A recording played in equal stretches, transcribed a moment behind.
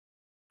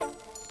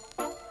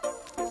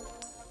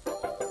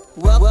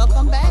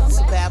Welcome back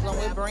to Babbling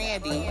with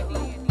Brandy.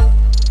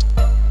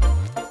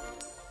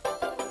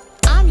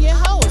 I'm your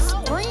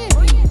host, Brandy.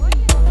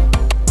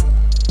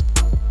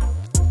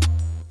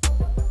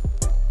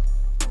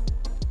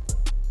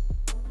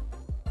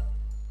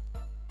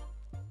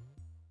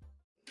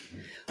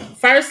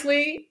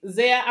 Firstly,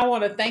 Zaya, I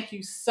want to thank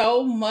you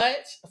so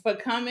much for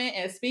coming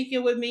and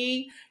speaking with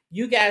me.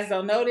 You guys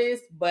don't know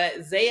this,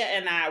 but Zaya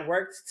and I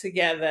worked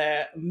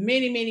together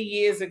many, many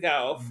years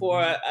ago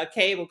for a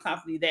cable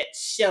company that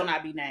shall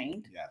not be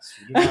named.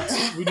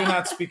 Yes, we do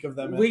not speak of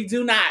them. We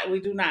do not.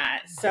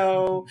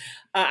 So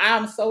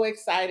I'm so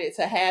excited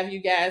to have you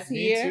guys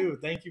here. Me too.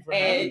 Thank you for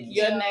having us.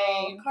 Your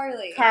name,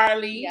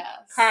 Carly. Yes.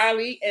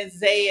 Carly and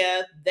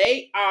Zaya,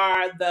 they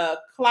are the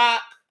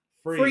Clock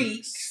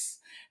Freaks.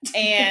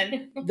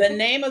 And the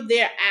name of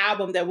their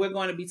album that we're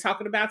going to be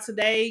talking about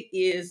today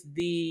is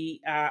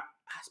the I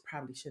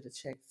probably should have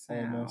checked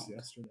sound. Almost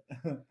yesterday.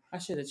 I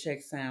should have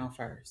checked sound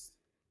first.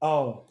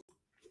 Oh.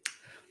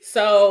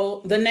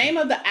 So the name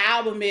of the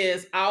album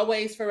is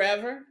Always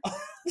Forever.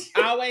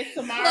 Always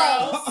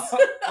Tomorrow.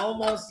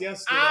 Almost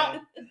yesterday.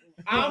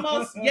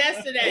 Almost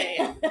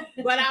yesterday.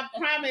 But I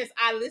promise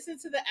I listened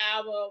to the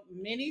album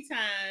many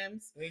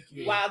times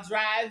while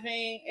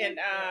driving and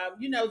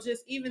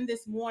just even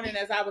this morning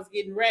as I was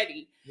getting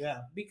ready.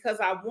 Yeah. Because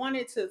I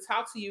wanted to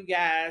talk to you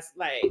guys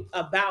like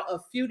about a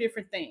few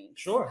different things.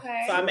 Sure.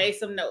 Okay. So I made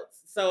some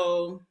notes.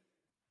 So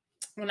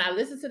when I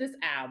listen to this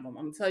album,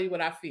 I'm gonna tell you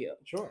what I feel.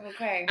 Sure.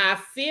 Okay. I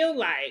feel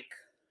like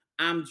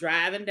I'm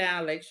driving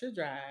down Lakeshore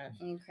Drive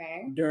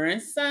during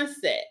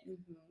sunset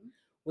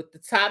with the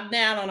top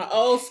down on the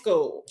old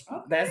school.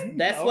 Okay.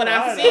 That's what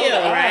I feel,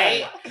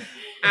 right?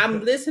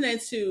 I'm listening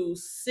to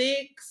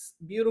 6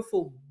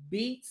 beautiful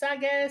beats, I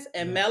guess,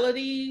 and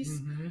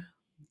melodies,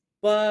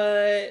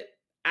 but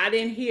I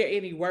didn't hear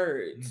any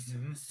words.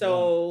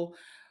 So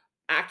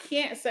I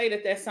can't say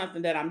that that's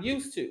something that I'm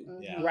used to,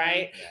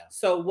 right? Yeah.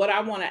 So what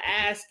I want to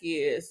ask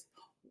is,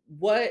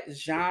 what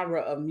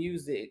genre of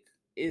music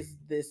is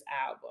this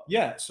album?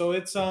 Yeah, so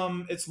it's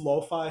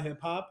lo-fi hip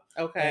hop.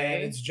 Okay.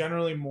 And it's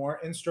generally more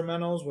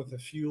instrumentals with a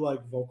few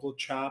like vocal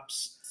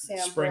chops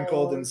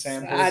sprinkled and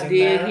samples. I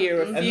did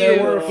hear a few. And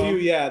there were a few,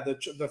 yeah.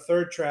 The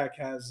third track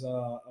has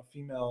a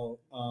female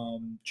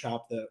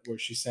chop where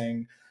she's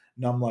saying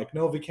 "Numb Like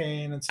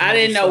Novocaine" and some I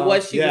didn't know stuff.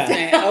 what she was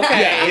saying.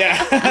 Okay.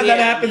 Yeah. That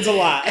happens a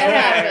lot.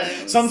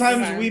 Happens.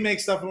 Sometimes we make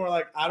stuff and we're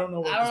like, I don't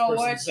know what this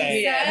person's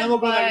saying. Yeah. And then we'll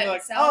go back and be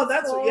like, oh,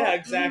 that's cool. yeah,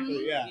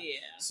 exactly. Yeah. Yeah.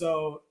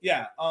 So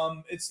yeah,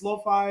 it's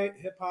lo-fi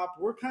hip hop.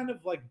 We're kind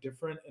of like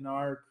different in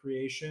our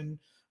creation.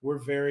 We're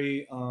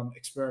very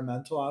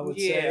experimental, I would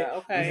say.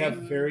 Okay. We have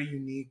very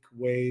unique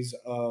ways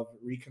of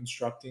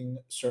reconstructing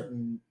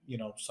certain,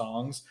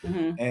 songs.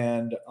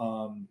 And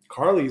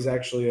Carly's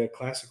actually a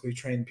classically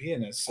trained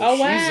pianist. So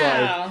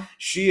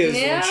she is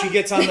when she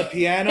gets on the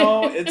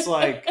piano, it's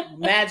like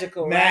magic.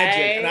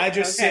 Magic. And I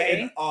just sit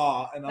in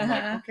awe. And I'm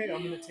like, okay,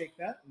 I'm gonna take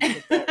that and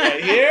put that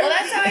right here. Well,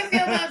 that's how I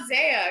feel about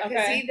Zaya,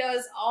 because he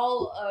does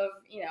all of,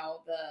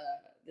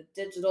 the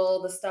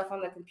digital, the stuff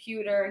on the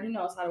computer, and he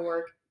knows how to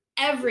work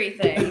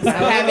everything. So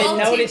I have it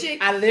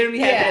noted. I literally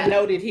have it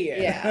noted here.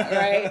 Yeah.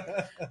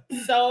 Right.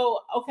 So,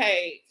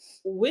 okay,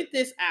 with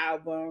this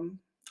album,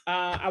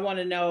 I want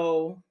to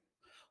know,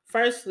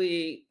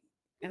 firstly,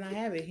 and I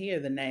have it here,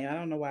 the name. I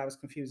don't know why I was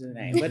confusing the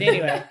name. But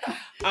anyway,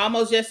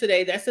 Almost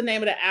Yesterday, that's the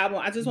name of the album.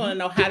 I just want to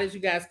know, how did you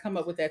guys come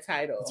up with that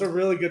title? It's a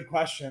really good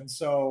question.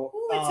 So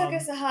it took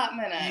us a hot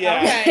minute.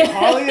 Yeah. Okay.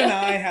 Carly and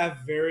I have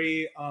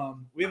we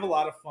have a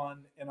lot of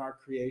fun in our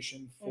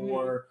creation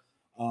for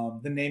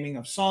the naming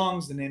of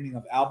songs, the naming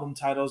of album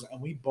titles, and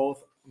we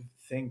both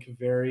think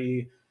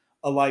very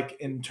alike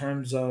in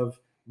terms of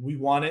we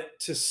want it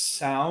to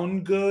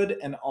sound good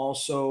and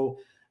also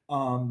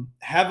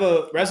have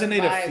a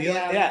resonative feeling,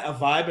 a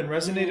vibe and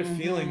resonative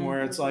feeling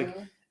where it's like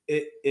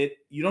it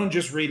you don't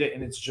just read it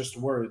and it's just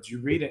words. You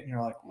read it and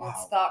you're like, wow,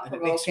 it's thought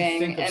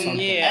provoking.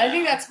 I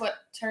think that's what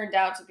turned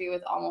out to be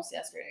with Almost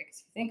Yesterday, because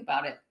if you think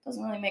about it, it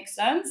doesn't really make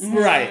sense,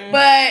 right?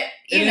 But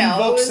it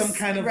invokes some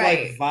kind of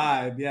like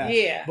vibe,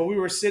 yeah. But we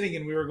were sitting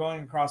and we were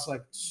going across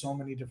like so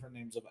many different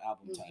names of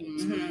album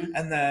titles,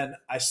 and then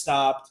I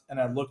stopped and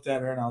I looked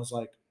at her and I was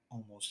like,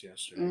 Almost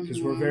Yesterday,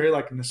 because we're very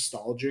like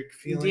nostalgic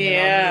feeling in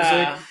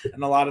our music,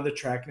 and a lot of the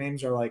track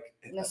names are like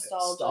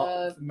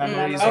nostalgia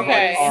memories of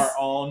like our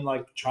own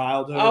like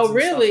childhood. Oh,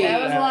 really?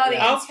 That was a lot of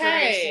the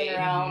inspiration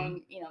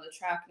around the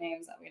track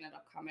names that we ended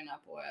up coming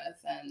up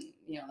with, and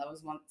that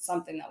was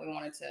something that we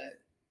wanted to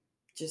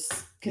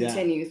just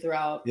continue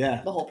throughout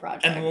the whole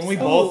project. And when we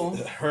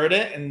both heard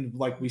it and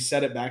like we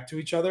said it back to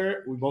each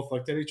other, we both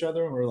looked at each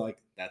other and we were like,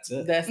 that's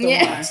it. That's the one.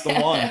 That's the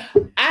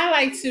one. I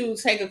like to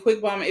take a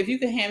quick moment. If you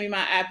can hand me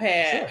my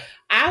iPad, sure.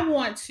 I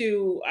want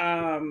to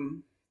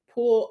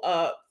pull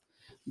up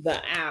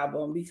the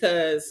album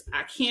because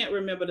I can't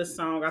remember the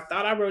song. I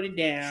thought I wrote it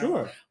down.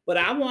 Sure. But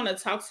I want to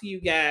talk to you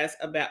guys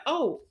about,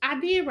 I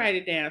did write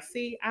it down.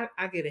 See,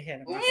 I get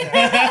ahead of myself.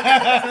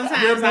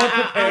 Sometimes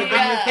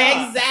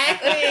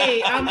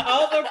exactly. I'm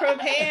over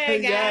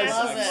prepared, guys.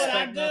 Yes,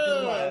 That's what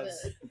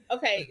I do.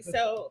 Okay,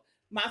 so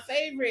my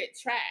favorite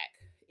track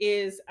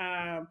is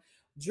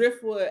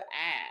Driftwood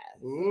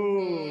Ave.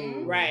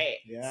 Ooh. Right.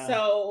 Yeah.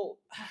 So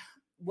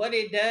what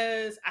it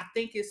does, I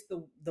think it's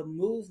the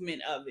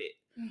movement of it.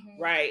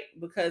 Right,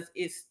 because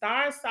it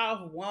starts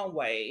off one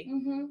way,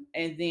 and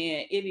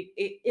then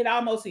it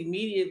almost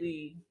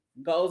immediately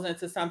goes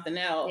into something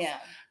else. Yeah,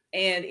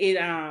 and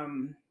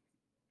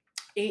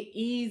it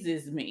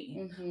eases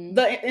me.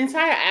 The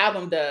entire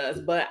album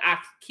does, but I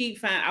keep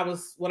finding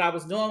what I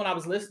was doing when I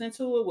was listening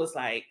to it was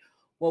like,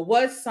 well,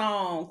 what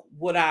song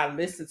would I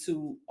listen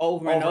to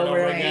over and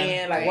over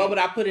again? Like, what would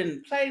I put in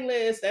the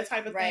playlist? That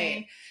type of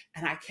thing.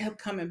 And I kept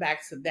coming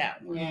back to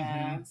that one.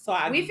 Yeah. So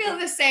we feel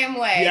the same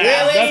way. Yeah,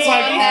 really? That's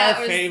like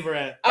our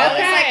favorite. That was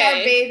like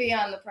our baby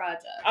on the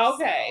project.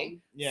 Okay.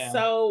 So. Yeah.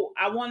 So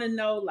I want to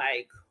know,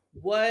 like,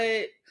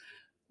 what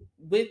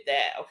with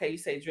that? Okay, you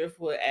say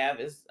Driftwood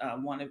Ave is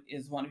one of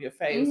your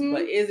faves,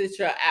 but is it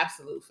your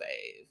absolute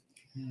fave?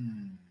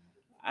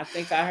 I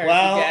think I heard you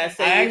guys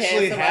say I you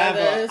actually had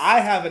some others. I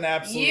have an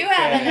absolute You fave.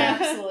 have an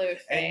absolute fave.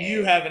 And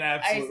you have an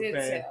absolute I did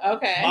fave. too.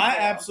 Okay. My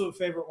absolute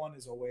favorite one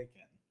is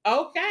Awaken.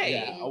 Okay.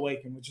 Yeah,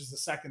 Awaken, which is the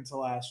second to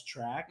last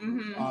track.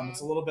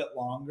 It's a little bit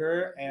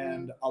longer,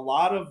 and a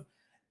lot of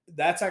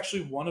that's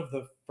actually one of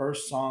the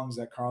first songs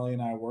that Carly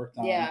and I worked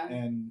on,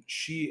 and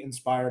she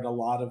inspired a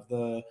lot of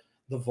the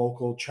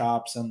vocal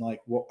chops and like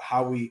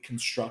how we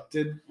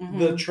constructed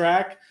the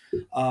track.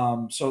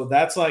 So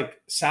that's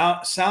like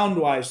sound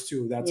wise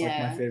too. That's like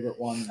my favorite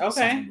one.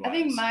 Okay. I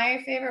think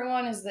my favorite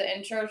one is the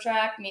intro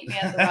track, Meet Me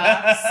at the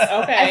Rocks.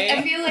 Okay.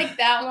 I feel like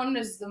that one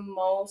is the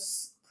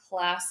most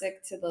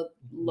classic to the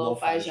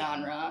lo-fi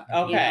genre.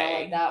 Okay. You know,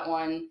 like that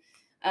one.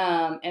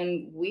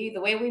 And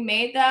the way we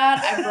made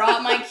that, I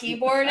brought my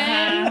keyboard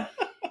in,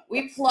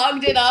 we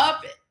plugged it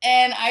up,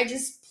 and I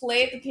just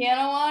played the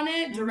piano on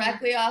it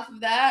directly off of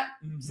that.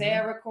 Say I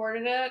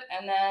recorded it,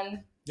 and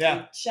then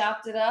we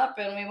chopped it up,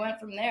 and we went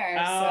from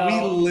there. So.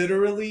 We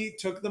literally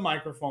took the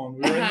microphone.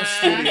 We were in the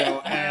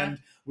studio, and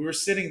we were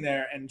sitting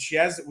there, and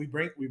we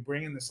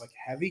bring in this like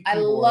heavy keyboard.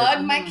 I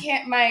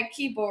lugged my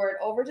keyboard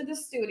over to the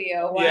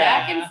studio,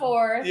 back and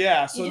forth.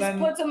 Yeah, so you then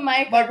just put some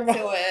mic up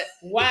to it.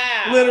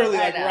 Wow. Literally,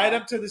 like right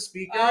up to the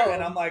speaker,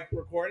 and I'm like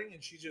recording,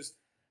 and she just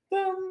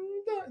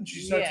and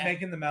she starts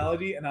making the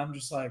melody, and I'm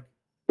just like,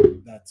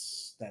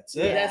 that's it.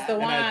 Yeah, that's the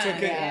one. And I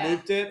took it and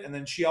looped it, and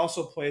then she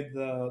also played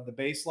the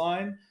bass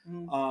line,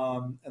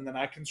 and then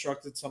I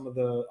constructed some of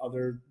the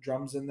other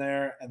drums in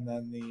there, and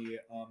then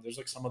there's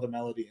like some of the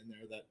melody in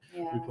there that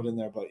we put in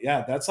there. But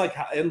yeah, that's like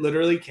how it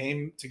literally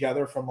came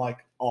together from like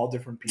all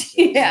different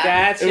pieces.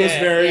 Gotcha. It was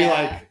very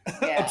like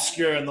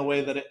obscure in the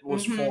way that it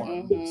was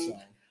formed.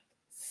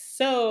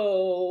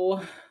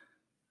 So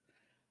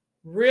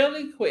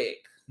really quick.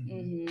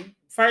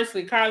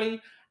 Firstly, Carly,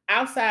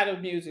 outside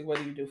of music, what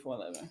do you do for a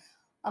living?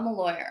 I'm a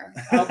lawyer.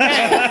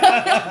 Okay.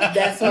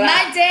 That's what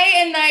my day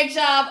and night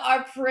job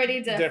are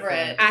pretty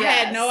different. I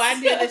had no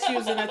idea that she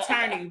was an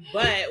attorney,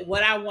 but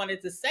what I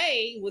wanted to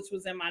say, which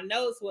was in my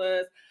notes,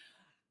 was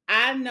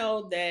I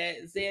know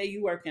that Zaya,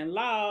 you work in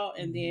law,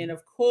 and then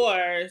of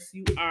course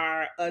you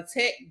are a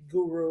tech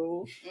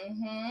guru.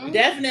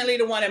 Definitely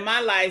the one in my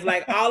life.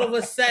 Like all of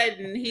a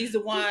sudden, he's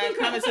the one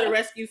coming to the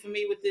rescue for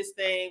me with this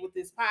thing, with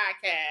this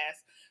podcast.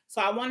 So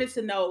I wanted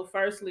to know,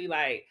 firstly,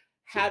 like,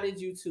 how did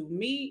you two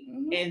meet?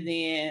 And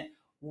then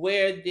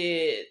where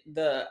did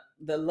the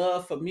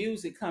love for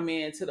music come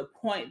in to the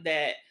point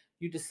that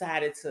you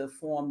decided to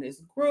form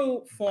this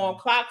group, form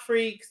Clock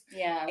Freaks,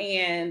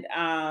 and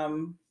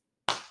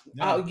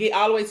get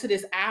all the way to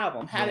this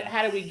album?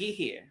 How did we get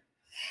here?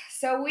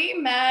 So we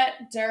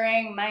met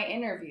during my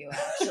interview,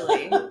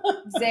 actually.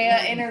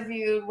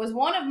 Zaya was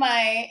one of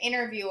my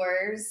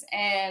interviewers,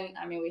 and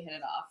I mean, we hit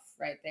it off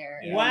right there.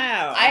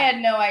 Wow. I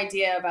had no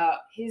idea about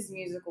his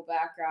musical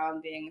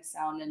background, being a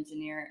sound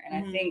engineer, and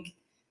I think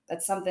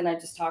that's something I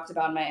just talked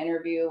about in my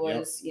interview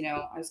was, you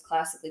know, I was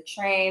classically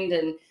trained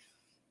and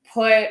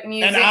put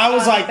music and I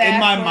was like, in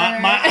my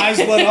mind, my eyes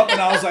lit up, and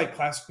I was like,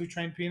 classically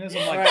trained penis.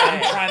 I'm like,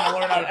 I'm trying to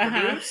learn how to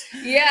produce.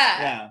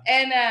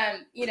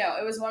 And you know,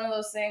 it was one of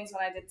those things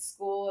when I did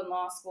school and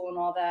law school and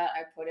all that,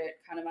 I put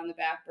it kind of on the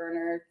back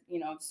burner, you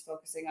know, just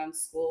focusing on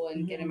school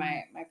and getting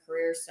my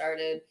career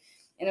started.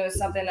 And it was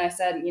something I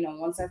said, you know,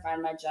 once I find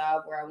my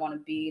job where I want to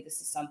be, this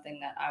is something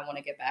that I want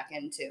to get back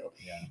into.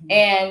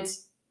 And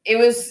it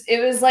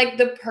was like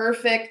the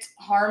perfect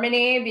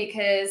harmony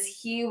because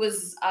he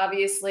was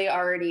obviously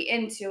already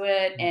into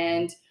it,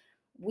 and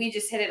we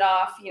just hit it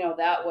off, you know,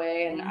 that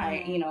way. And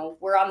I, you know,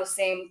 we're on the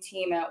same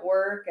team at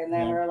work, and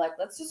then we were like,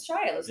 let's just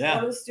try it. Let's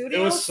go to the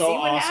studio. It was so see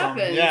what awesome.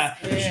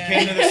 happens. She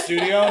came to the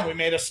studio, and we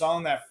made a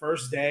song that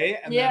first day,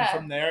 and then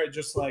from there, it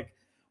just like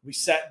we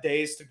set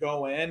days to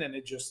go in, and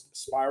it just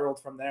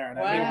spiraled from there. And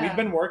I mean, we've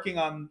been working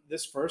on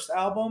this first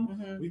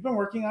album. We've been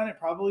working on it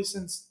probably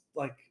since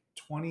like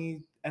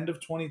end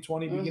of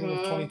 2020, beginning of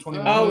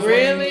 2021. Oh,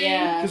 really?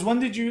 Yeah. Because when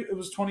did you? It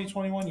was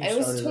 2021.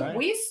 You started, right?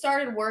 We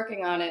started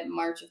working on it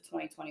March of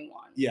 2021.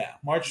 Yeah,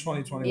 March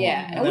 2021.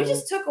 Yeah, and we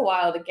just took a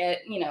while to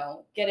get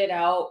it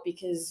out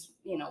because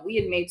we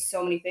had made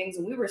so many things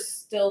and we were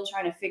still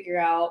trying to figure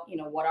out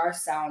what our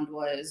sound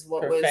was,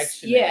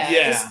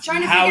 just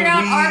trying to figure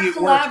out our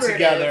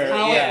collaborative,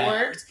 how it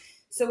worked.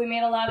 So we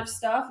made a lot of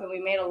stuff and we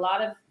made a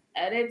lot of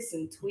edits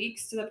and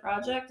tweaks to the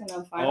project, and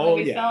then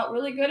finally we felt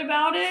really good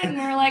about it, and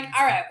we were like,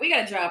 all right, we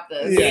gotta drop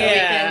this.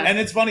 Yeah, and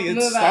it's funny,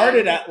 it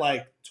started at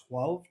like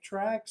 12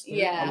 tracks,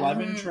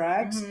 11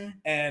 tracks,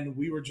 and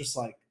we were just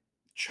like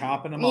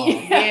chopping them off.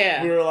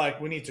 We were like,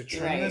 we need to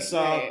trim this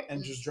up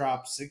and just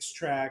drop 6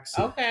 tracks.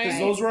 Okay. Because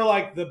those were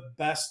like the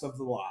best of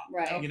the lot.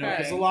 Right.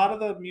 Because a lot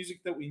of the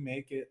music that we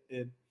make,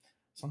 it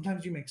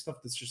sometimes you make stuff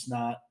that's just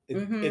not,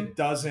 it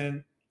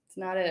doesn't.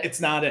 It's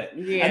not it.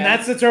 Yeah. And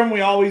that's the term we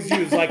always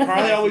use. Like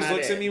Carly always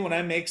looks at me when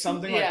I make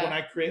something, like when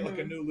I create like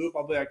a new loop,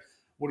 I'll be like,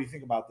 what do you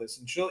think about this?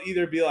 And she'll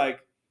either be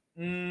like,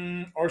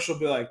 or she'll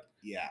be like,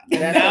 yeah.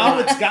 And now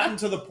it's gotten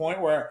to the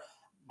point where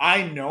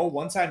I know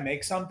once I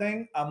make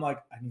something, I'm like,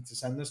 I need to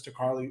send this to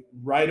Carly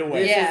right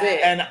away. This is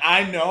it. And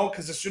I know,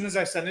 because as soon as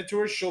I send it to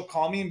her, she'll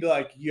call me and be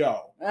like,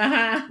 yo,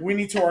 we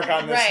need to work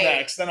on this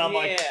next. And I'm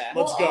like,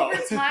 let's go.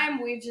 Over time,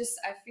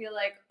 I feel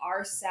like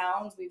our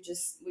sounds,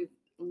 we've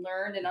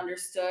learned and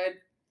understood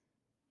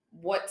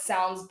what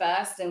sounds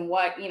best and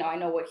what I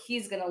know what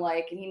he's gonna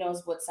like, and he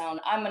knows what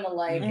sound I'm gonna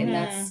like, and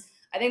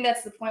I think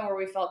that's the point where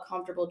we felt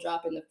comfortable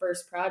dropping the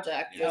first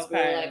project. We were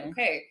like,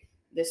 okay,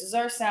 this is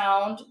our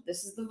sound,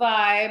 this is the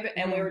vibe,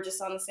 and we were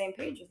just on the same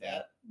page with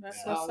it. That's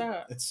what's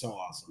up. It's so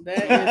awesome.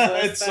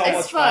 That is it's so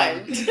much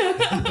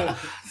fun.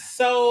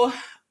 So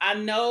I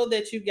know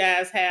that you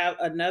guys have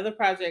another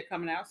project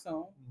coming out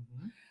soon,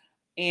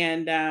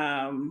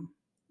 and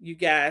you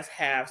guys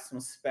have some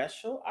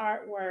special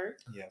artwork.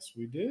 Yes,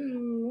 we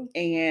do.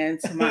 And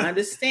to my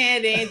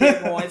understanding,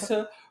 they're going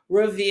to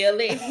reveal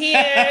it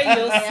here.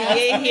 You'll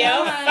see it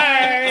here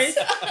first.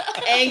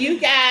 And you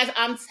guys,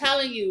 I'm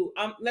telling you,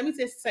 let me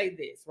just say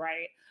this,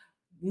 right?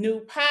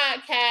 New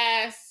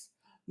podcasts,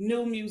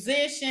 new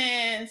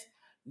musicians,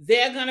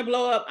 they're going to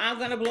blow up. I'm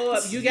going to blow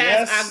up. You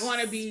guys are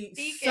going to be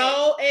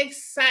so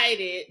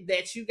excited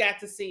that you got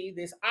to see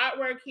this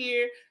artwork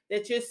here,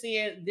 that you're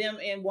seeing them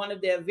in one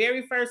of their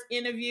very first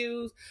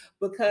interviews.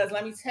 Because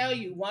let me tell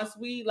you, once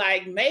we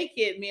make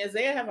it, me and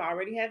Zaya have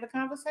already had the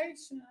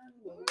conversation.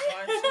 We're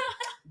going to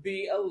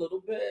be a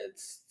little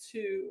bit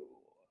too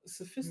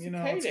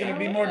sophisticated. It's going to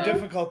be more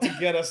difficult to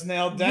get us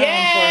nailed down for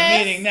a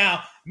meeting.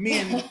 Now,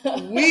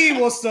 we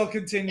will still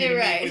continue to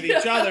meet with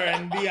each other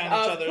and be on each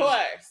other's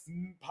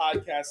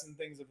podcasts and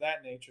things of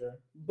that nature.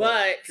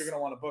 But if you're going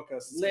to want to book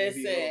us,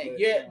 listen,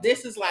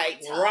 this is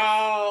like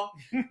raw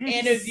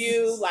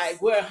interview.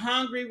 Like, we're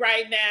hungry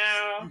right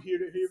now. You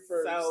hear it here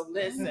first. So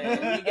listen,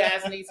 you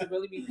guys need to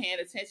really be paying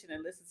attention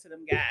and listen to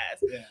them guys.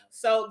 Yeah.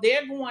 So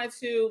they're going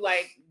to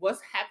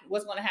what's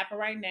going to happen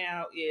right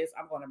now is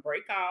I'm going to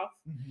break off,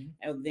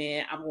 and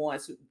then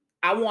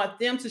I want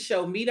them to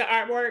show me the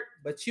artwork,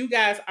 but you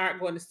guys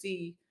aren't going to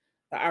see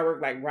the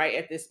artwork right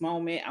at this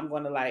moment. I'm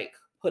going to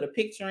put a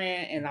picture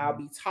in, and I'll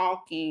be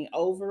talking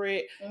over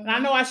it. And I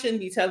know I shouldn't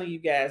be telling you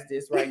guys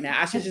this right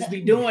now. I should just be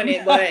doing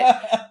it, but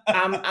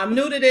I'm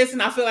new to this,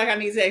 and I feel like I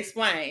need to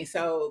explain.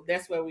 So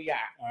that's where we are.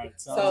 All right.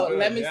 So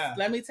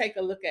let me take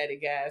a look at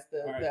it, guys.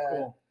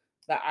 The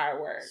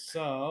artwork.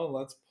 So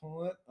let's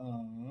pull it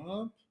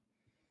up.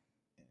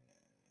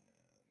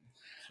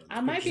 I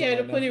might be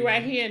able to put it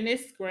right here in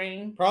this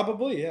screen.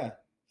 Probably, yeah.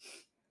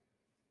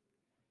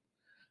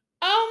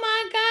 Oh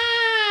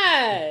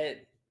my God.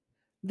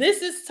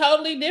 This is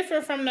totally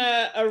different from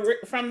the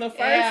first one.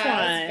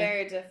 It's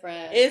very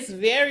different. It's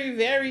very,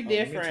 very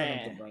different. Let me turn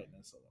up the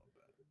brightness a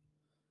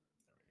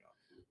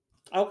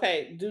little bit.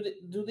 Okay.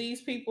 Do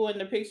these people in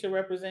the picture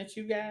represent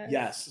you guys?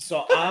 Yes.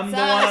 So I'm the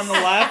one on the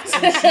left,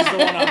 and she's the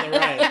one on the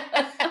right.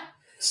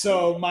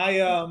 So my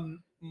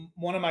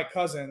one of my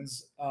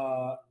cousins,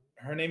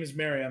 her name is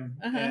Miriam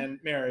and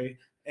Mary,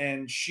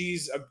 and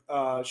she's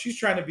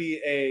trying to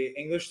be a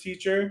English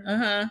teacher.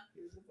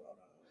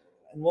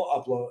 And we'll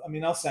upload.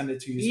 I'll send it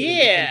to you so that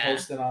you can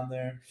post it on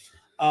there.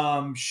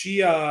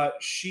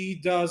 She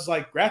does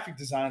graphic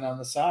design on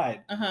the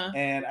side,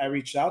 and I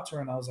reached out to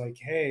her and I was like,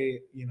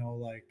 hey,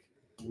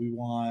 we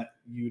want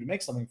you to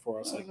make something for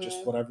us,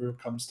 just whatever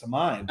comes to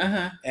mind.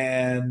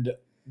 And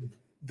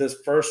this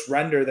first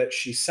render that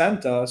she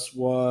sent us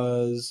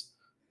was,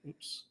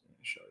 oops, let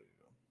me show you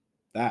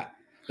that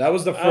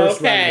was the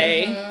first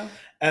render.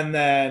 And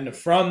then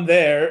from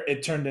there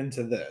it turned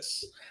into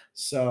this.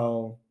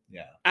 So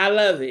yeah, I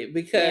love it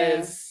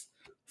because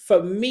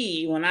for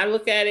me, when I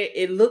look at it,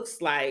 it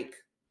looks like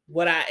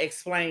what I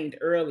explained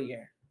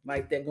earlier.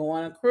 Like they're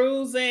going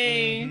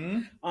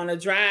cruising on a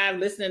drive,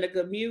 listening to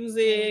good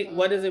music.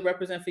 What does it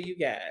represent for you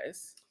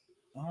guys?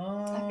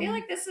 I feel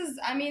like this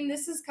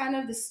is kind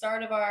of the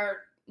start of our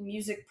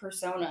music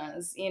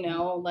personas.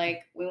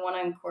 We want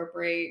to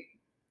incorporate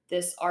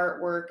this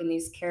artwork and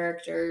these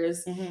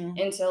characters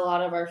into a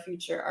lot of our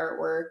future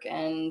artwork.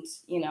 And,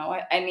 you know,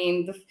 I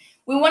mean,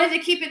 we wanted to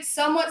keep it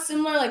somewhat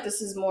similar. Like,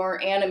 this is more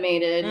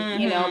animated,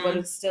 you know, but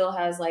it still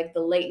has like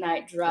the late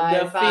night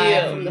drive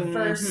vibe from the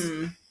first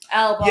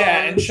album.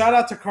 Yeah, and shout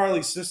out to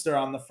Carly's sister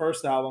on the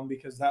first album,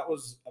 because that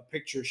was a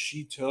picture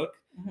she took.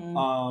 And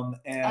on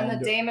the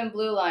Damon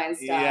Blue Line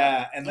stuff.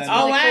 Yeah, and then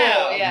really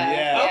wow. Cool.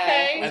 Yeah.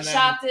 Okay. We and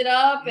chopped it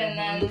up, and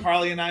then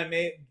Carly and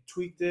I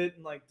tweaked it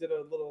and like did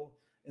a little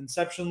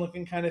Inception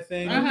looking kind of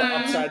thing with the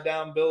upside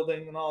down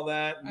building and all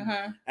that,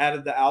 and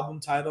added the album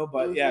title.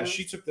 But yeah,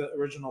 she took the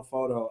original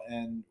photo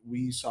and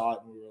we saw it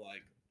and we were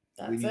like,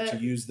 we need to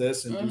use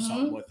this and do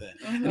something with it.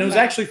 And it was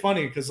actually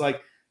funny because like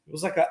it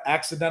was like an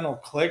accidental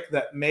click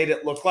that made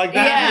it look like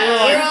that.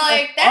 Yeah, we were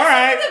like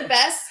that's some of the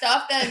best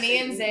stuff that me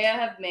and Zaya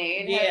have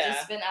made. Have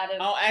just been out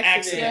of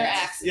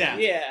accidents.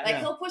 Yeah. Like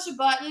he'll push a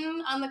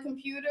button on the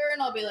computer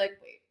and I'll be like,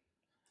 wait,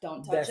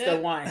 don't touch That's it. the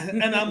one.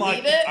 And I'm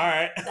like, it. all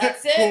right,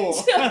 that's it.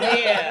 Cool.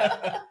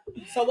 Yeah.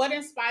 So what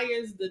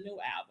inspires the new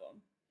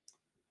album?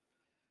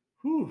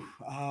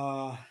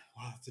 Wow,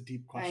 that's a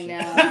deep question.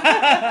 I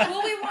know.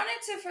 Well, we wanted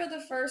to, for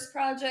the first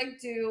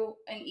project, do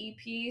an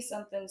EP,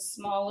 something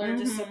smaller,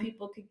 just so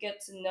people could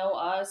get to know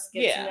us,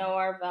 get to know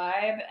our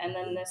vibe. And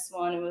then this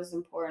one, it was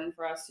important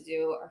for us to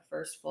do our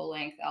first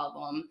full-length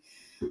album.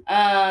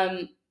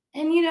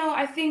 And, you know,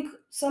 I think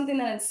something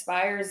that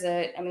inspires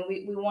it, I mean,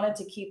 we wanted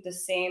to keep the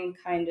same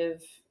kind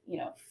of, you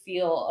know,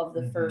 feel of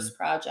the first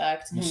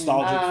project.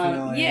 Nostalgic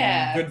feeling,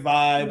 good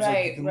vibes.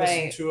 Like you can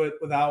listen to it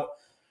without,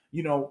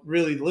 you know,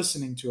 really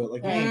listening to it.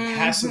 Like you can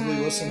passively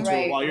listen to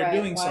it while you're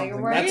doing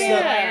something.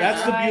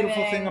 That's the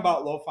beautiful thing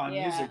about lo-fi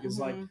music is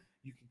like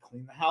you can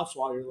clean the house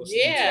while you're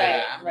listening to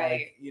it.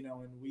 Like, you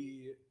know, and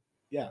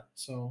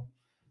so.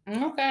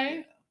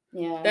 Okay.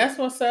 Yeah. That's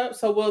what's up.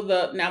 So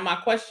now my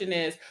question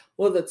is,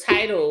 will the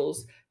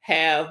titles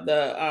have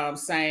the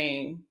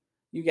same?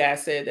 You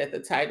guys said that the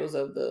titles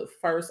of the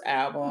first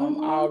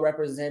album all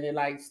represented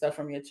like stuff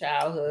from your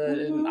childhood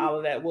and all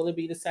of that. Will it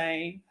be the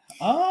same?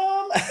 So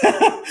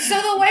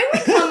the way we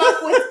come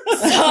up with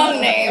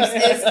song names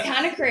is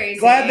kind of crazy.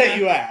 Glad that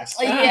you asked.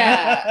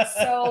 Yeah.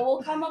 So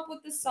we'll come up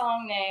with the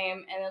song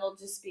name and it'll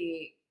just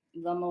be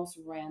the most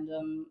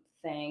random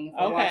thing. If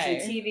we're watching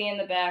TV in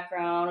the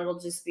background, it'll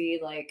just be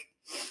like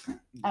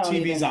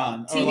TV's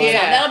on. TV's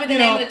on. That'll be the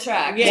name of the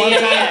track.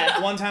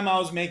 One time I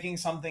was making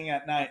something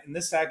at night, and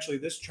this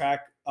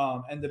track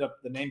ended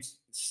up the name's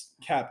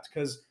kept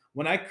because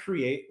when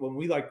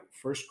we like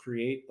first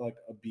create like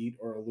a beat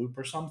or a loop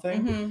or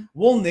something,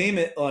 we'll name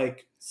it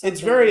like something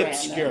it's very random,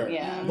 obscure.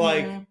 Yeah.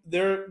 Like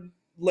their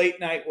late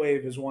night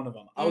wave is one of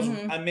them.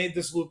 I made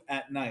this loop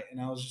at night,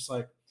 and I was just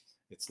like,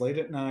 it's late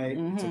at night.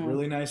 It's a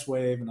really nice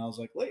wave, and I was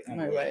like, late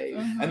night wave,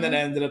 and then it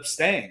ended up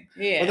staying.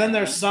 Yeah. But then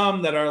there's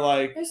some that are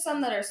like, so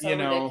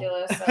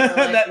ridiculous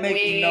that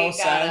make no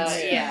sense.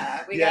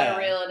 We gotta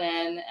reel it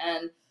in,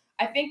 and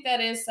I think that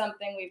is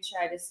something we've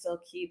tried to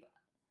still keep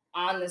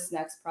on this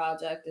next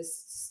project is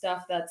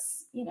stuff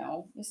that's, you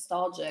know,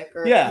 nostalgic.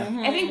 Or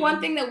I think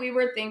one thing that we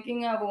were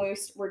thinking of when we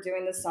were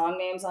doing the song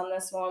names on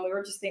this one, we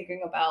were just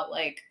thinking about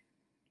like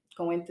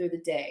going through the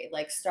day,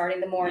 like starting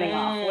the morning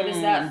off. What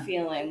is that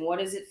feeling? What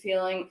is it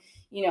feeling,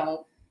 you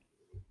know,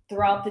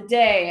 throughout the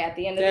day, at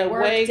the end of the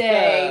work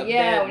day?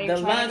 When you're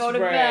trying to go to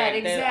bed.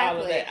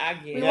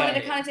 Exactly. We wanted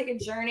to kind of take a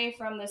journey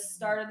from the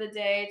start of the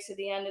day to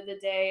the end of the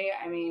day.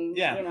 I mean,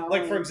 you know.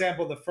 Like, for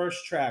example, the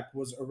first track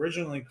was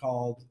originally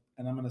called,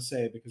 and I'm going to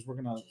say it because we're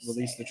going to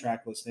release the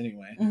track list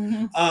anyway.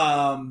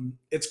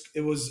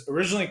 It was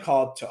originally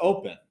called To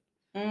Open,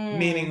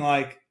 meaning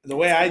like, the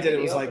way I did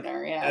it was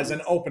opener, like as an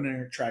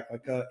opener track,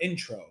 like an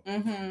intro.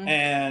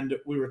 And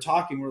we were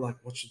talking, we're like,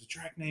 what should the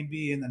track name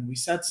be? And then we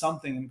said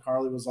something and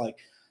Carly was like,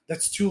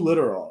 that's too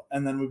literal.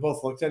 And then we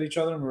both looked at each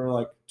other and we were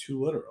like, too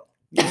literal.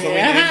 So we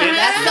named it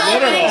that's the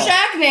opening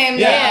track name.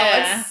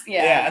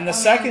 Yeah. And the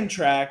second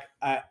track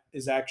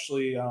is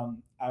actually,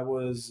 I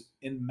was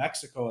in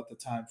Mexico at the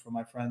time for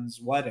my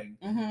friend's wedding.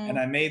 And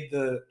I made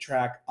the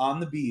track on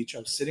the beach. I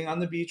was sitting on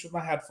the beach with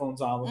my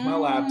headphones on with my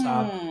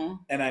laptop.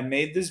 And I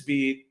made this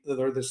beat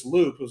or this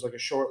loop. It was like a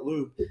short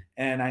loop.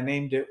 And I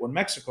named it When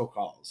Mexico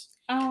Calls.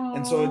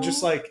 And so it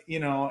just like, you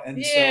know,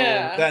 and so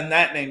then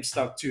that name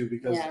stuck too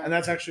because and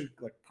that's actually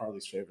like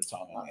Carly's favorite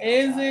song.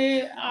 Is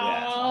it?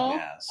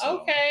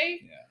 Okay.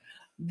 Yeah.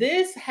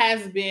 This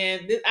has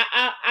been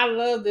I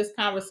love this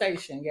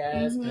conversation,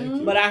 guys.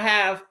 But I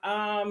have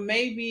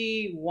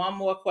maybe one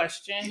more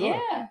question.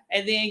 Yeah.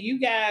 And then you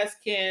guys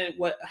can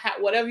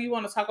whatever you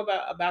want to talk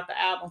about the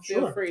album,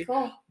 feel free.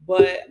 Cool.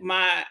 But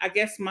I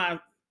guess my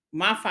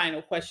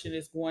final question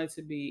is going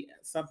to be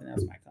something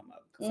else might come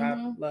up because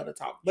I love to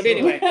talk. But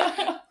anyway,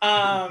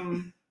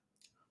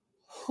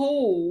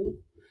 who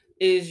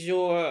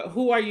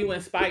are you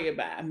inspired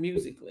by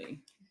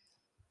musically?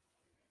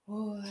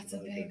 Oh, that's a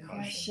big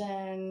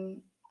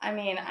question. I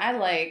mean, I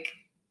like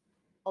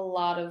a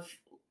lot of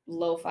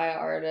lo-fi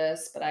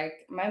artists, but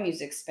my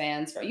music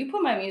spans. You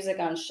put my music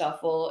on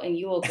shuffle, and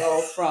you will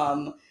go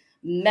from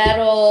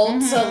metal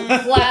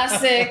to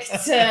classic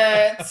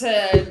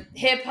to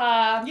hip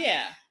hop.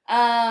 Yeah.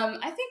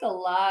 I think a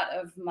lot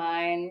of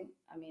mine,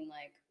 I mean,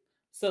 like,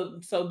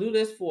 so do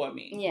this for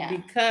me. Yeah.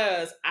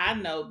 Because I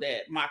know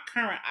that my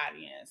current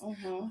audience,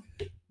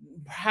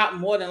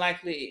 more than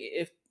likely,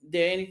 if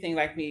they're anything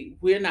like me,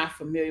 we're not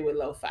familiar with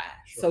lo-fi.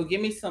 Sure. So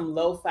give me some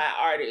lo-fi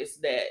artists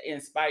that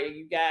inspire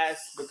you guys,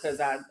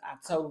 because I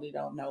totally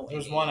don't know.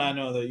 There's one I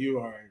know that you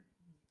are.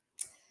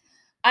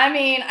 I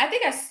mean, I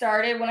think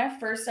when I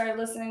first started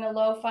listening to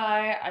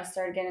lo-fi, I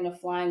started getting to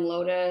Flying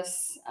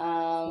Lotus.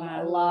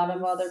 A lot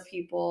of other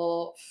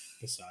people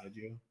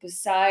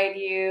beside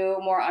you,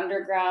 more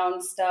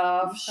underground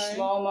stuff. Okay.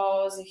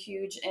 Shlomo is a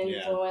huge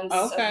influence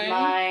Yeah. of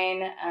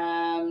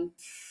mine.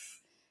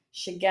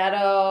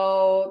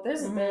 Shigeto.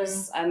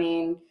 There's I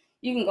mean,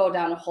 you can go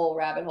down a whole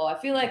rabbit hole. I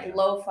feel like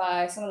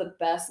lo-fi, some of the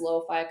best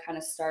lo-fi kind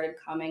of started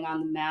coming on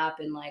the map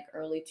in like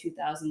early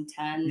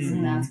 2010s,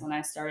 and that's when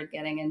I started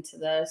getting into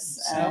this.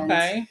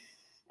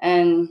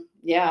 And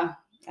yeah,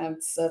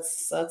 that's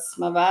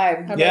my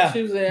vibe. How about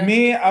you, Zaya?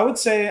 Me, I would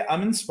say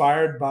I'm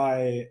inspired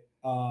by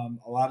a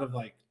lot of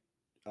like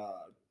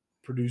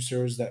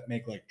producers that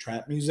make like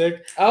trap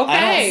music.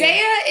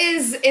 Zaya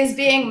is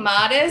being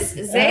modest.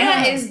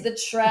 Zaya is the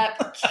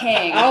trap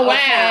king. Oh wow.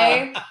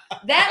 Okay?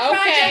 That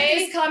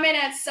project is coming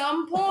at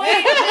some point.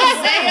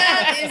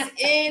 Zaya is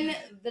in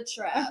the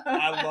trap.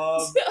 I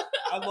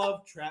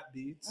love trap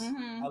beats.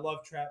 I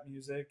love trap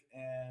music,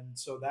 and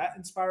so that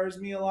inspires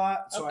me a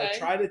lot. So I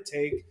try to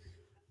take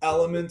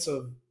elements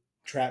of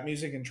trap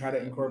music and try to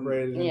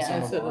incorporate it in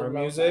some of our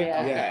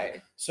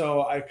music.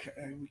 So I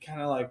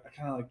kind of like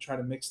try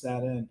to mix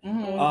that in.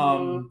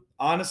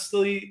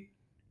 Honestly,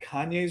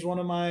 Kanye's one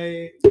of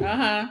my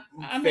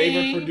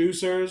favorite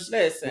producers.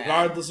 Listen,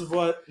 regardless of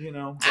what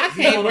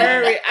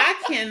I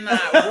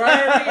cannot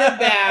worry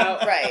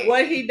about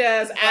what he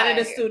does out of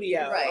the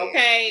studio.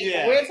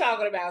 Okay, we're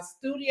talking about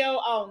studio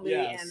only,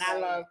 and I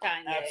love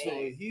Kanye.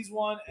 Absolutely, he's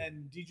one,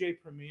 and DJ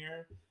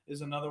Premier is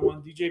another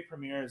one. DJ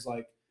Premier is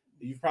like,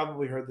 you've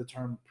probably heard the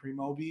term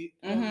primo beat,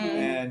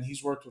 and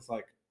he's worked with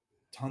like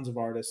tons of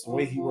artists. The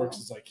way he works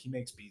is like he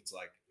makes beats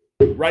like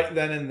right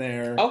then and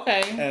there.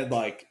 And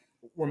like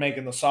we're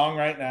making the song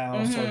right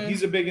now. So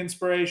he's a big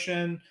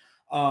inspiration.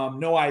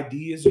 No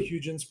ID is a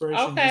huge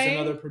inspiration. He's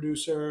another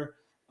producer.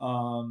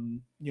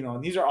 And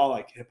these are all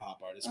like hip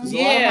hop artists.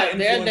 Yeah,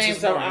 their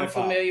names I'm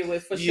familiar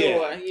with for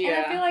sure. Yeah.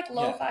 And I feel like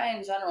lo-fi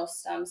in general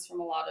stems from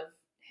a lot of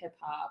hip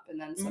hop, and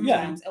then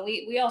sometimes, and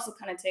we also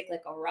kind of take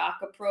like a rock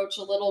approach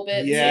a little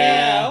bit.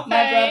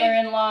 My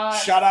brother-in-law.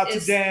 Shout out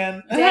to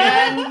Dan.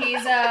 Dan, he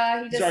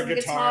does some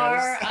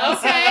guitar on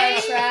some of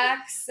our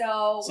tracks.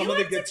 So some of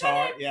the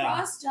guitar,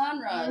 cross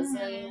genres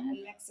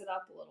and mix it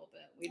up a little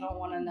bit. We don't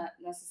want to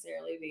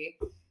necessarily be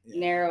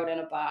narrowed in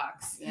a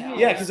box.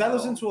 Because I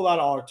listen to a lot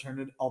of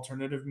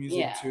alternative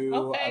music too.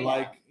 I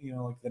like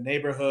like The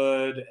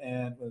Neighborhood,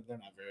 and they're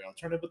not very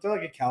alternative, but they're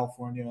like a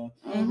California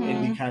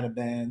indie kind of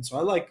band. So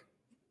I like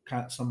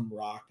kind of some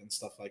rock and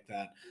stuff like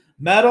that.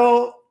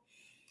 Metal,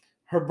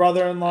 her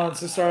brother-in-law and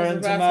sister are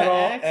into metal,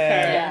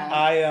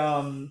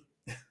 and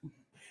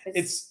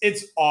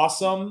it's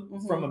awesome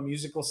from a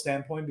musical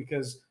standpoint,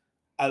 because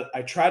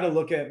I try to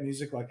look at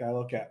music like I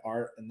look at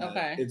art, and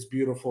that it's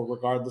beautiful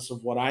regardless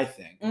of what I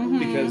think,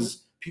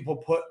 because people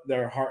put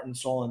their heart and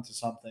soul into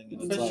something.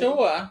 And it's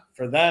sure.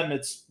 For them,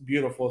 it's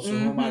beautiful. So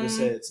who am I to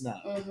say it's not?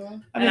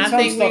 I mean, I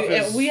think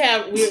we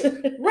have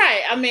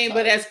right. I mean,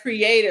 but as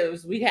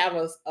creatives, we have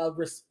a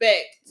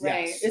respect.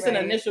 Right. It's an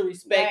initial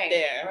respect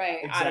there.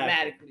 Right.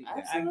 Automatically.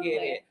 Absolutely. I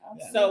get it.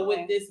 Absolutely. So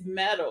with this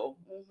metal,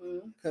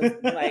 because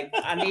like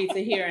I need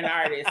to hear an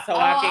artist so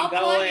I can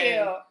go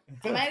in.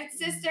 My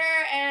sister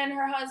and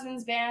her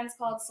husband's band's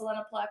called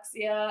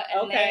Selenoplexia,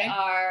 and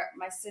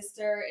my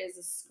sister is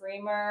a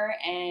screamer,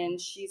 and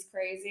she's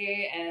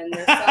crazy, and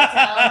they're so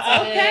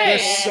talented. They're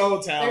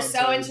so talented. They're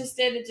so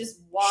interested to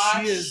just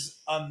watch. She is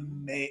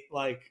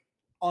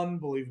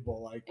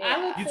unbelievable. Like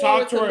you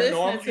talk to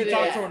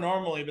her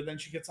normally, but then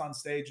she gets on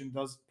stage and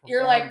does.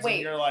 You're like,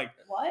 wait, you're like,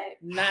 what?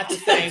 Not the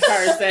same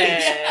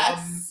person.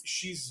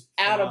 She's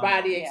out of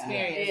body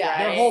experience.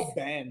 Yeah. Their whole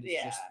band is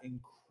just incredible.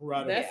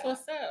 That's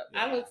what's up.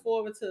 I look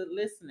forward to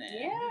listening.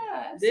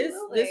 Yeah, this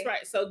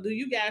right. So, do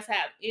you guys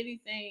have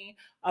anything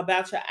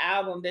about your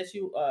album that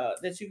you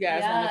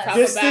guys want to talk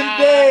Distant about?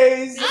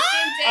 Days.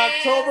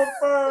 October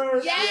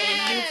 1st. Yes. We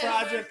have a new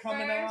project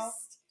coming out.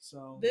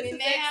 So this we is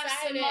may have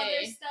exciting. some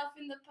other stuff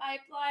in the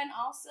pipeline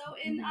also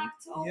in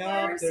October.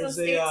 Yeah, there's so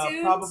stay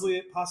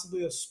tuned.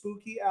 possibly a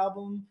spooky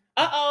album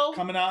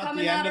coming out at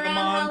the out end of the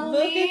month. Halloween.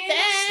 Look at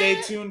that.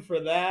 Stay tuned for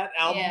that.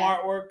 Album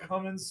artwork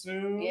coming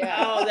soon. Yeah.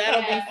 Oh,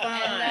 that'll be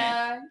fun.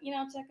 And,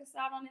 check us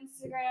out on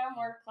Instagram.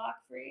 We're Clock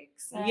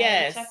Freaks. And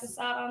yes. Check us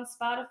out on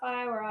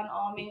Spotify. We're on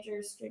all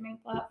major streaming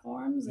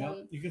platforms. Yep.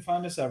 And you can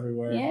find us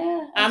everywhere.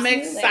 Yeah,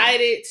 absolutely. I'm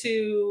excited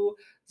to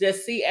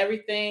just see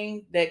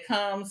everything that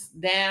comes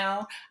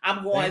down.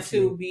 I'm going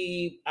to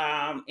be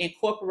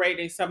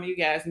incorporating some of you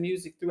guys'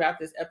 music throughout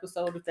this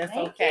episode, if that's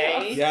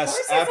okay.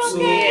 Yes,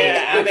 absolutely.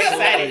 Yeah, I'm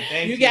excited.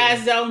 Thank you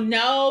guys don't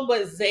know,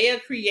 but Zaya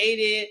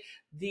created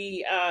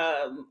the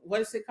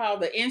what is it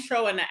called? The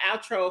intro and the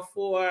outro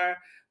for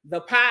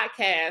the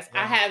podcast.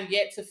 I have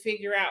yet to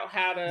figure out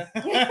how to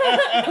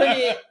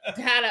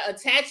how to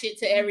attach it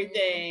to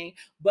everything,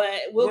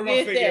 but we'll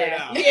get there.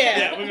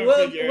 Yeah,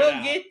 we'll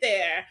get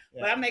there.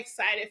 Yeah. But I'm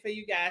excited for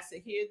you guys to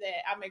hear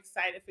that. I'm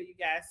excited for you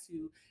guys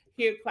to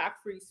hear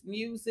Clock Freaks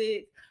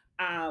music.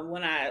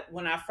 When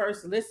I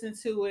first listened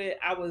to it,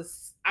 I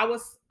was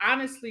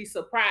honestly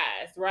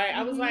surprised, right?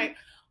 I was like,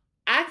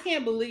 I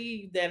can't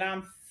believe that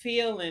I'm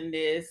feeling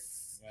this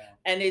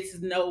and it's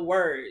no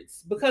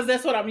words, because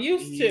that's what I'm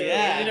used to.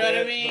 Yeah, you know what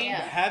I mean?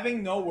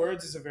 Having no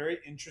words is a very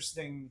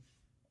interesting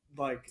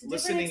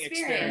listening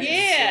experience.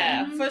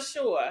 Yeah, for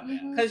sure.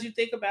 Because you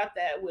think about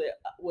that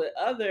with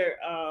other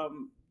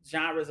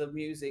genres of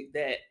music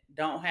that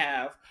don't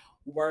have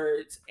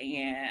words,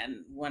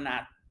 and when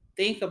I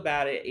think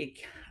about it,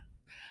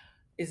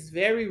 it's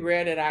very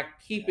rare that I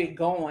keep it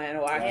going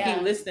or I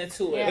keep listening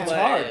to it. It's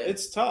hard.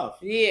 It's tough.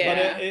 Yeah.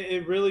 But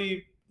it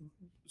really,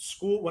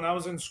 when I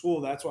was in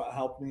school, that's what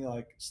helped me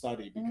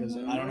study, because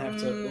I don't have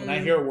to, when I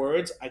hear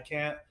words, I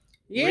can't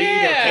read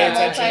or pay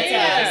attention to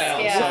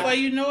anything else. Before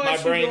you know it, my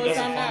brain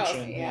doesn't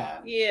function.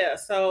 Yeah.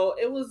 So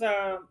it was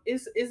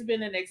it's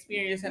been an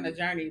experience and a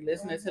journey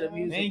listening to the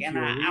music.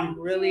 I'm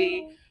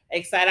really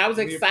excited. I was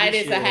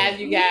excited to have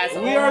you guys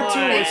on. We are too.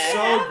 We're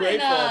so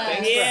grateful.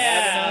 Thanks for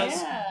having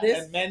us.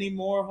 And many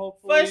more,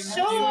 hopefully. For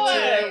sure.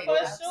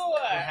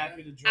 We're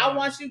happy to join. I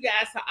want you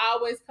guys to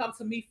always come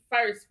to me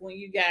first when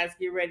you guys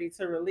get ready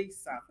to release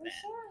something.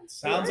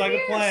 Sounds like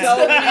a plan.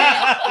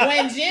 So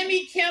when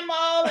Jimmy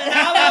Kimmel and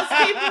all those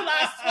people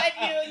are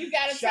sweating you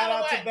gotta shout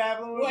out to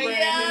Babbling with Brandy.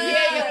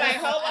 Yeah, you're like,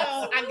 hold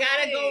on, I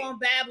gotta go on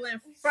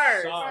Babbling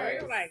first. Sorry.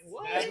 You're like,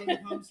 what? Babbling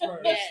comes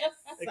first.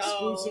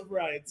 Exclusive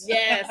rights.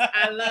 Yes,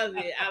 I love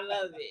it.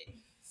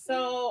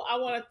 So I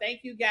want to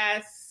thank you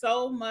guys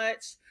so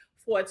much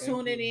for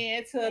tuning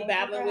in to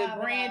Babbling with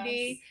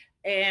Brandy.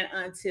 And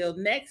until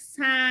next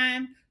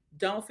time,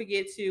 don't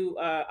forget to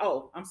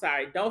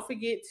don't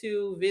forget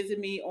to visit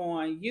me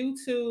on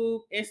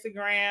YouTube,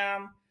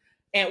 Instagram,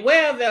 and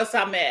wherever else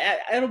I'm at.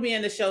 It'll be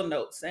in the show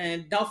notes.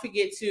 And don't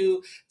forget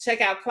to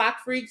check out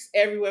Clock Freaks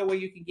everywhere where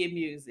you can get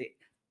music.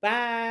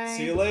 Bye.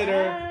 See you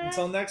later. Bye.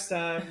 Until next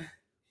time.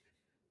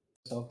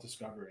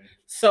 Self-discovery.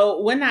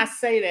 So when I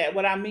say that,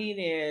 what I mean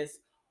is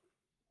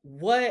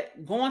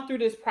going through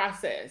this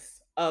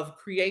process of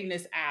creating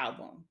this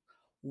album,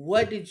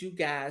 what did you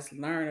guys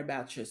learn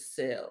about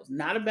yourselves?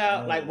 Not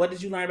about what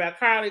did you learn about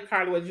Carly?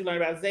 Carly, what did you learn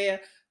about Zaya?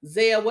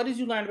 Zaya, what did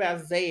you learn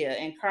about Zaya?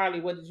 And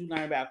Carly, what did you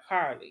learn about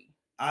Carly?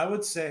 I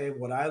would say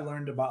what I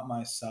learned about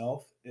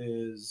myself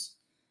is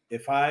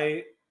if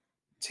I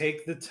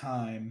take the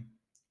time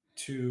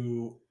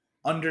to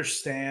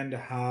understand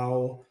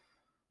how.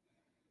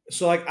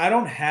 So I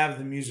don't have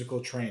the musical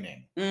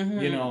training.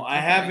 I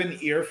have an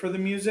ear for the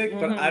music,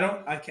 but I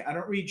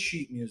don't read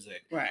sheet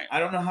music. Right.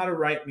 I don't know how to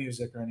write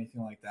music or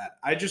anything like that.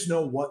 I just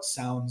know what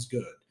sounds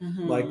good.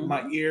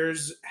 My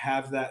ears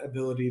have that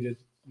ability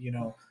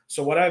to,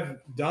 so what I've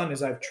done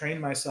is I've trained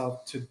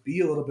myself to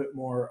be a little bit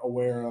more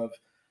aware of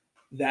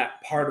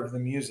that part of the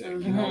music,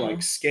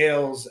 like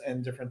scales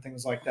and different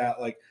things like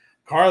that. Like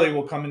Carly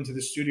will come into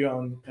the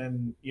studio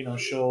and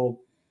she'll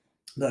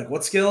like,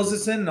 what scale is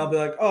this in? And I'll be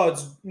like, oh,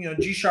 it's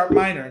G sharp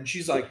minor, and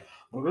she's like,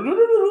 and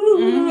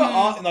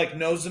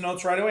knows the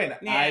notes right away,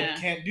 and I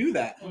can't do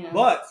that.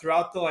 But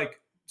throughout the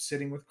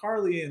sitting with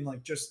Carly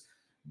and just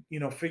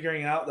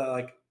figuring out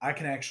that I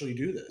can actually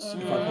do this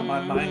if I put my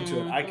mind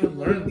to it. I can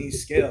learn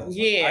these scales.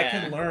 I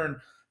can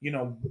learn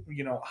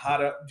how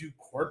to do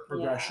chord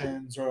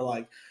progressions or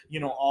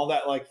all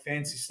that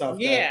fancy stuff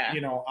that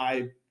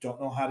I don't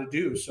know how to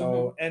do.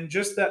 So and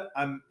just that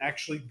I'm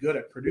actually good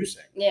at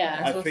producing.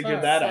 I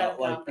figured that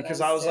out because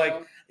I was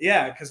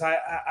because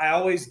I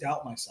always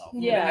doubt myself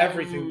in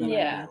everything that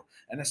I do.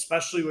 And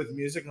especially with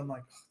music, I'm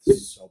like, oh, this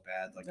is so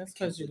bad. That's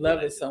because you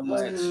love it so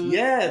much.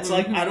 Yeah, it's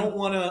I don't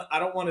want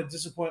to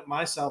disappoint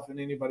myself and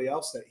anybody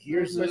else that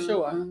hears it. For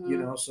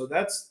sure. So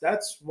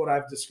that's what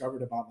I've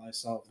discovered about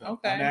myself. I'm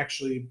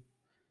actually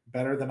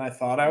better than I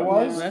thought I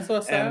was. That's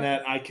what's up. And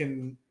that I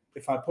can,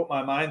 if I put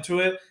my mind to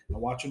it and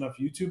watch enough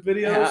YouTube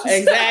videos,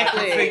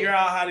 exactly, I can figure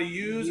out how to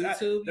use.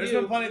 There's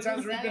been plenty of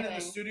times where we've been in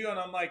the studio and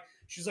I'm like,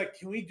 she's like,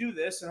 can we do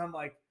this? And I'm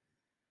like,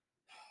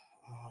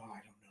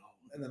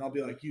 and then I'll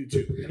be like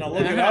YouTube, and I'll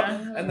look it up,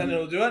 and then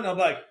it'll do it, and I'll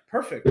be like,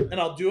 perfect, and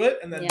I'll do it,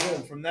 and then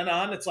boom. From then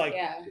on, it's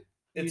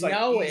it's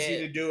easy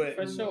to do it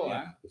for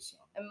sure.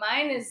 And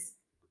mine is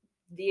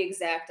the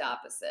exact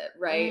opposite,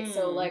 right?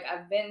 So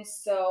I've been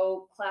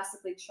so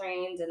classically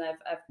trained, and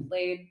I've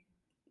played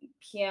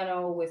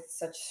piano with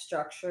such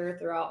structure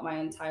throughout my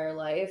entire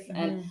life,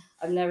 and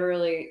I've never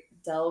really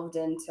delved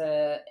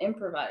into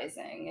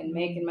improvising and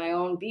making my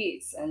own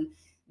beats, and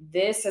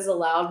this has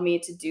allowed me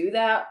to do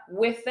that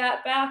with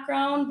that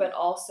background, but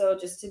also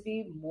just to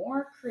be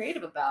more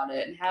creative about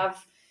it and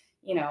have,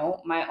 you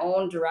know, my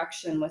own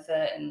direction with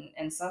it.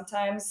 And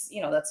sometimes,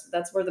 you know,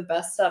 that's where the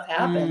best stuff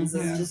happens,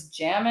 is just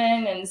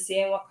jamming and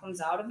seeing what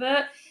comes out of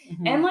it.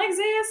 And like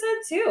Zaya said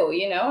too,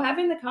 you know,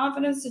 having the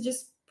confidence to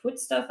just put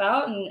stuff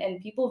out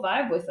and people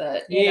vibe with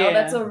it. You know,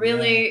 that's a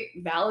really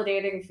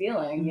validating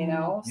feeling, you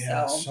know?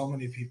 Yeah, so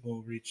many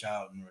people reach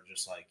out and were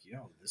just like,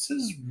 yo, this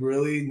is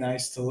really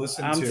nice to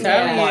listen to. I'm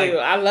telling you,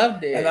 I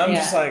loved it. And I'm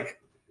just like,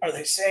 are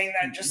they saying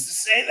that just to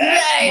say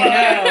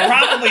that?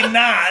 Probably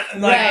not.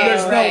 Like,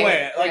 there's no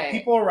way. Like,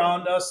 people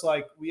around us,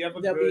 like, we have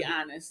a They'll good... be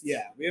honest.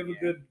 Yeah, we have a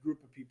good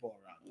group of people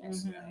around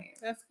us.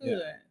 That's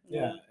good.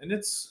 Yeah. And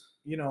it's,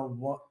 you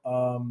know,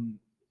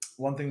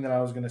 one thing that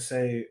I was going to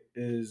say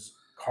is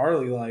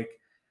Carly, like,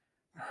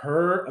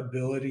 her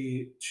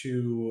ability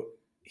to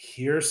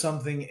hear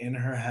something in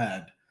her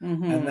head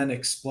and then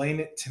explain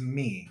it to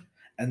me,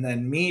 and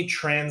then me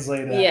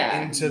translate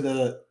it into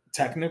the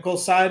technical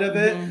side of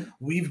it.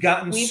 We've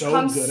gotten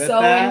so good at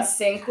that.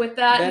 So in sync with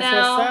that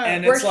now.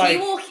 And where it's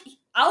like,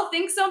 I'll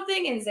think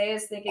something and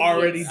Zaya's thinking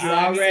already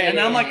doing it. And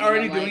I'm like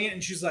already doing it.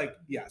 And she's like,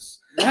 yes.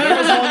 There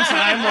was one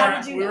time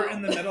where we were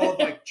in the middle of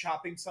like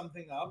chopping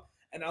something up,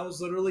 and I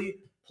was literally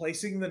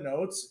placing the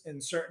notes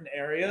in certain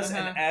areas.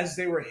 And as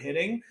they were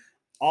hitting,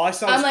 all I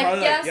saw was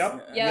Carly like,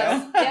 yep.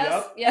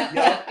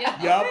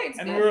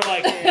 And we were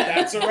like,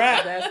 that's a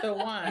wrap. That's the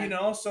one. You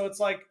know, so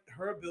it's like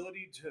her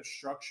ability to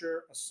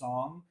structure a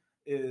song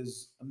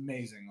is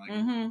amazing. Like,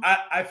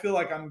 I feel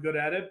like I'm good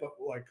at it, but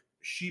like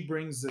she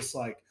brings this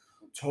like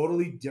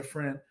totally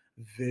different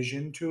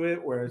vision to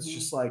it, where it's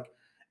just like,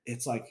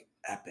 it's like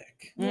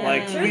epic.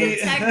 Like, you're the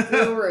tech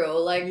guru.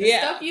 Like, the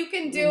stuff you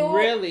can do.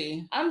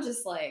 Really. I'm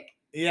just like,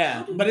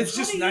 but it's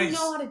just nice. You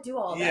know how to do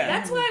all that.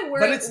 That's why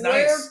we're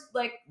nice.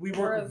 Like, we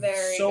work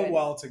so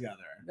well together.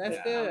 That's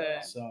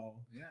good. So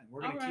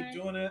we're gonna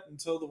keep doing it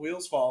until the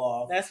wheels fall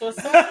off. That's what's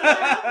up.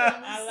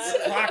 I love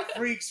it. Clock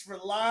Freaks for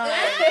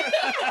life.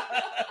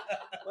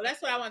 Well, that's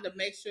what I wanted to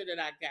make sure that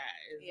I got.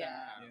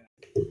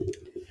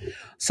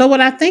 So what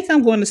I think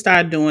I'm going to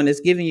start doing is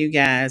giving you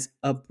guys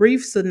a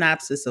brief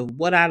synopsis of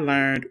what I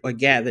learned or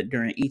gathered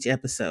during each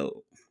episode.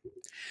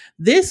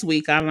 This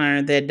week, I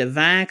learned that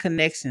divine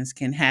connections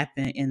can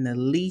happen in the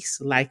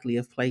least likely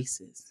of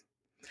places.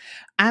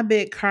 I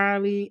bet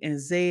Carly and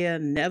Zaya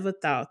never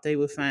thought they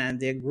would find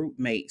their group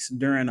mates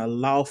during a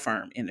law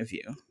firm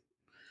interview.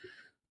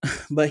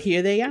 But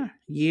here they are,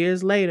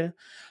 years later,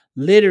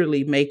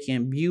 literally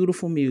making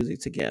beautiful music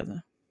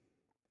together.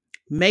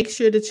 Make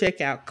sure to check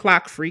out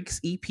Clock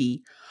Freaks EP,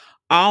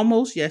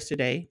 Almost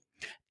Yesterday,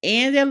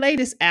 and their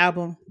latest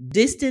album,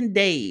 Distant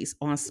Days,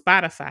 on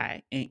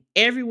Spotify and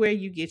everywhere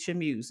you get your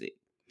music.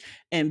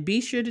 And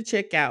be sure to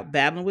check out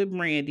Babbling with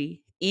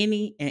Brandy,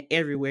 any and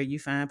everywhere you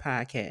find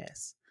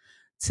podcasts.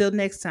 Till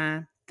next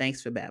time,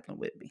 thanks for babbling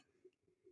with me.